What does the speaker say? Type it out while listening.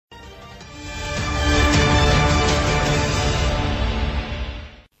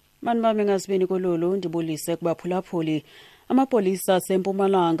Mani bami ngasibini kololo ndibulise kubaphulaphuli. Amapolisa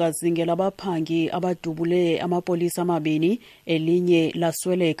seMpumalanga azingel'abaphangi abadubule amapolisa amabini elinye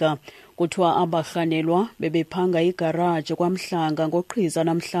lasweleka. Kuthiwa abarhanelwa bebephanga igaraje kwaMhlanga ngoqhiza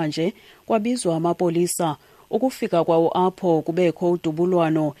namhlanje kwabizwa amapolisa. Ukufika kwawo apho kubekho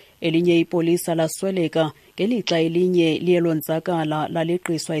udubulwano, elinye ipolisa lasweleka ngelixa elinye liyelonzakala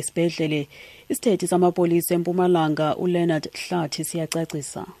laleqiswa isibhedlele. Isithethi samapolisa eMpumalanga uLeonard Hlathi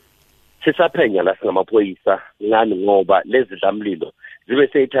siyacacisa. Sisaphenya la singamapolisa ngani ngoba lezi dlamlilo zibe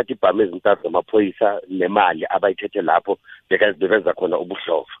seyithatha ibhamu ezintathu zamaphoyisa nemali abayithethe lapho bekazibenza khona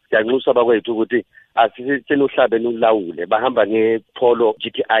ubuhlobo. Siyanxusa bakwethu ukuthi asisitheni uhlabeni ulawule bahamba ngepolo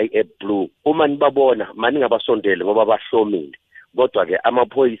GTI blue. Uma nibabona mani ngabasondele ngoba bahlomile. Kodwa ke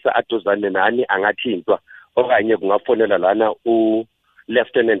amaphoyisa aduzane nani angathintwa okanye kungafonela lana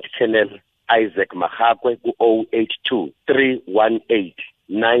Lieutenant Colonel Isaac Mahakwe ku 082 318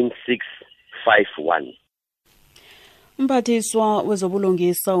 9651. Umphathiswa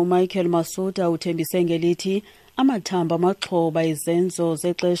wezobulungisa uMichael Masuda uthembise ngelithi amathamba amaxhoba izenzo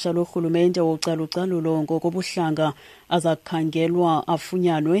zexesha lohulumente wocalucalulo ngokobuhlanga azakhangelwa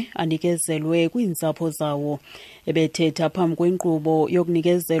afunyanwe anikezelwe kwiintsapho zawo. Ebethetha phambi kwenkqubo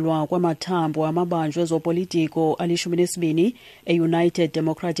yokunikezelwa kwamathambo amabanjwa ezopolitiko ali-12 e-United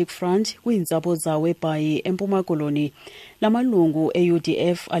Democratic Front kwiintsapho zawo eBhayi eMpuma Koloni. La malungu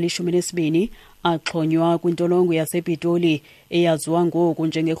e-UDF ali-12 axhonywa kwintolongo yasePitoli eyaziwa ngoku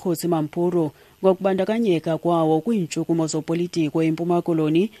njengeKhosi Mampuru ngokubandakanyeka kwawo kwiintshukumo zopolitiko eMpuma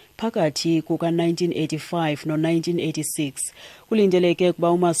Koloni phakathi kuka-1985 no-1986. Kulindeleke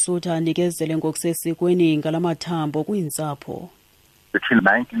ukuba uMasuda anikezele ngokusesikweni ngalamathambo kwiintsapho. Between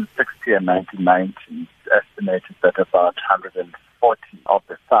 1960 and 1990, it's estimated that about 140 of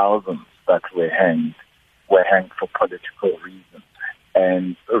the thousands that were hanged for political reasons.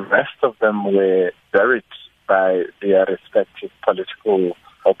 And the rest of them were buried by their respective political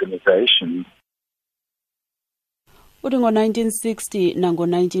organizations. Uthi ngo-1960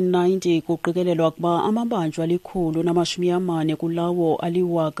 nango-1990 kuqikelelwa ukuba amabanjwa 140 kulawo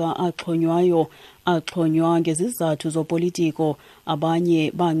aliwaka axhonywa ngezizathu zopolitiko,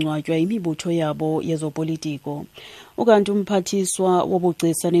 abanye bangcwatywa imibutho yabo yezopolitiko. Ukanti umphathiswa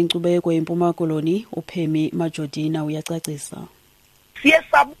wobugcisa nenkcubeko eMpuma Koloni uPhemi Majodina uyacacisa. Siye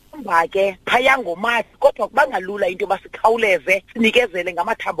sabamba ke phaya ngomathi kodwa kubangalula into basikhawuleze sinikezele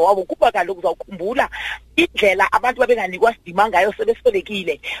ngamathambo wabo kuba kaloku uzawukhumbula indlela abantu babenganikwa sidima ngayo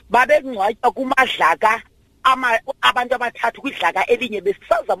sebeswelekile babengcwatywa kumadlaka abantu abathathu kwidlaka elinye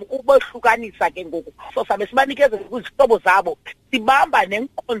besisazama ukubahlukanisa ke ngoku so sabe sibanikezele kwizihlobo zabo sibamba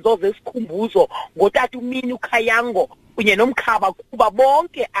nenkonzo zesikhumbuzo ngotata uMini uKhayango kunye nomkhaba kuba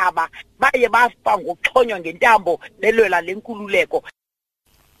bonke aba baye bafa ngokuxhonywa ngentambo nelwela lenkululeko.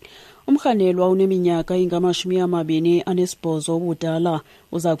 Umrhanelwa uneminyaka engama-28 obudala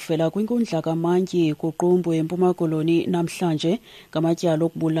uza kuvela kwinkundla kaMantyi kuqumbu eMpuma Koloni namhlanje ngamatyala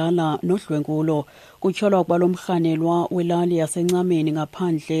okubulala nodlwengulo. Kutyholwa ukuba lo mrhanelwa welali yaseNcameni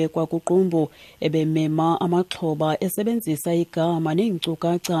ngaphandle kwakuqumbu ebemema amaxhoba esebenzisa igama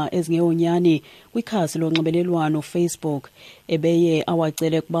neenkcukacha ezingeyonyani kwikhasi lonxibelelwano Facebook ebeye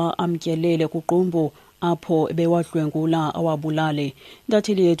awacele ukuba amtyelele kuqumbu apho bewadlwengula awabulale.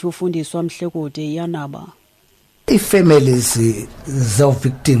 Intatheli yethu ufundiswa Mhlekude yanaba. I-families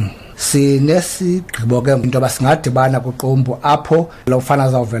zo-victim sinesigqibo ke into basingadibana kuqumbu apho lo mfana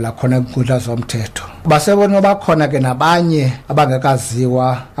azawuvela khona kwinkundla zomthetho. Basebona bakhona ke nabanye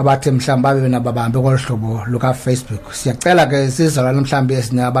abangekaziwa abathi mhlawumbi babe nababambe kwalihlobo luka-Facebook. Siyacela ke sizalwane mhlawumbi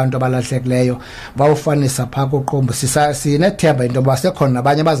esinabantu abalahlekileyo bawufanisa phaa kuqumbu. Sinethemba into basekhona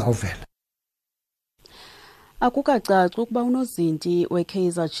nabanye bazawuvela. Akukacaci ukuba unozinti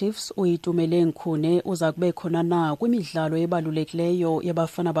we-Kaizer Chiefs uyitumele Nkhune uza kube khona na kwimidlalo ebalulekileyo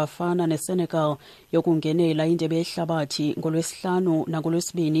yabafana bafana neSenegal yokungenela indebe yehlabathi ngoLwesihlanu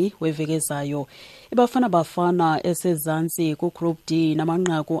nangoLwesibini weveki ezayo. Ibafana bafana esezantsi kuGroup D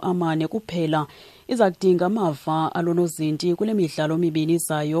namanqaku 4 kuphela iza kudinga amava alonozinti kule midlalo mibini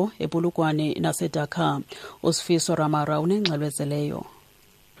zayo ePolokwane naseDakar. Usifiso Ramara unengxelezeleyo.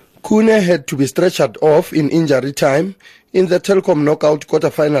 Khune had to be stretchered off in injury time in the Telkom knockout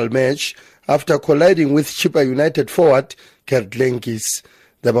quarter-final match after colliding with Chippa United forward Gert Lenkis.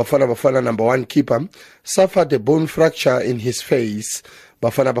 The Bafana number 1 keeper suffered a bone fracture in his face.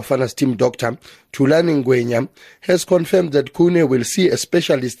 Bafana Bafana's team doctor, Thulani Ngwenya, has confirmed that Khune will see a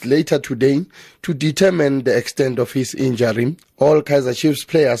specialist later today to determine the extent of his injury. All Kaizer Chiefs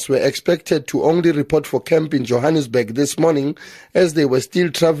players were expected to only report for camp in Johannesburg this morning as they were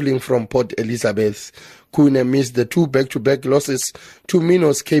still travelling from Port Elizabeth. Khune missed the 2 back-to-back losses to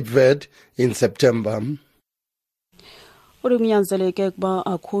Minos Cape Verde in September. Kunyanzeleke ukuba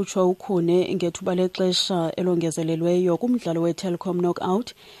akhutshwe uKhune ngethuba lexesha elongezelelweyo kumdlalo we-Telkom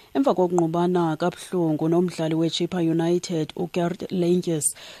knockout emva kokungqubana kabuhlungu nomdlali we-Chippa United uGert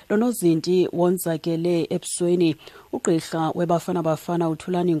Lentjes. Lonozinti wonzakele ebusweni. Ugqirha weBafana Bafana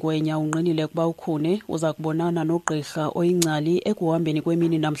uThulani Ngwenya unqinile ukuba uKhune uza kubonana nogqirha oyingcali ekuhambeni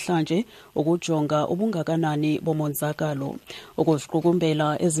kwemini namhlanje ukujonga ubungakanani bomonzakalo.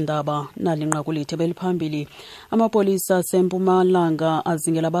 Ukuziqukumbela ezindaba nalinqakulithe beliphambili. Amapolisa Mpumalanga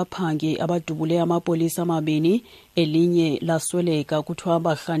azingel'abaphangi abadubule amapolisa amabini elinye lasweleka kuthiwa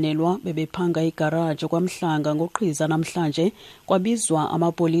bahlanelwa bebephanga igaraji kwaMhlanga ngoqhiza namhlanje kwabizwa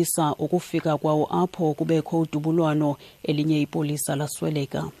amapolisa ukufika kwawo apho kubekho udubulwano elinye ipolisa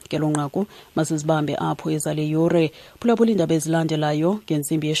lasweleka. Ngelonqaku masizibambe apho ezale yure phulaphula indaba ezilandelayo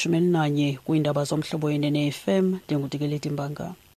ngentsimbi ye-11 kwiindaba zomhlobo yenene FM. Ndingudikeleti Mbanga.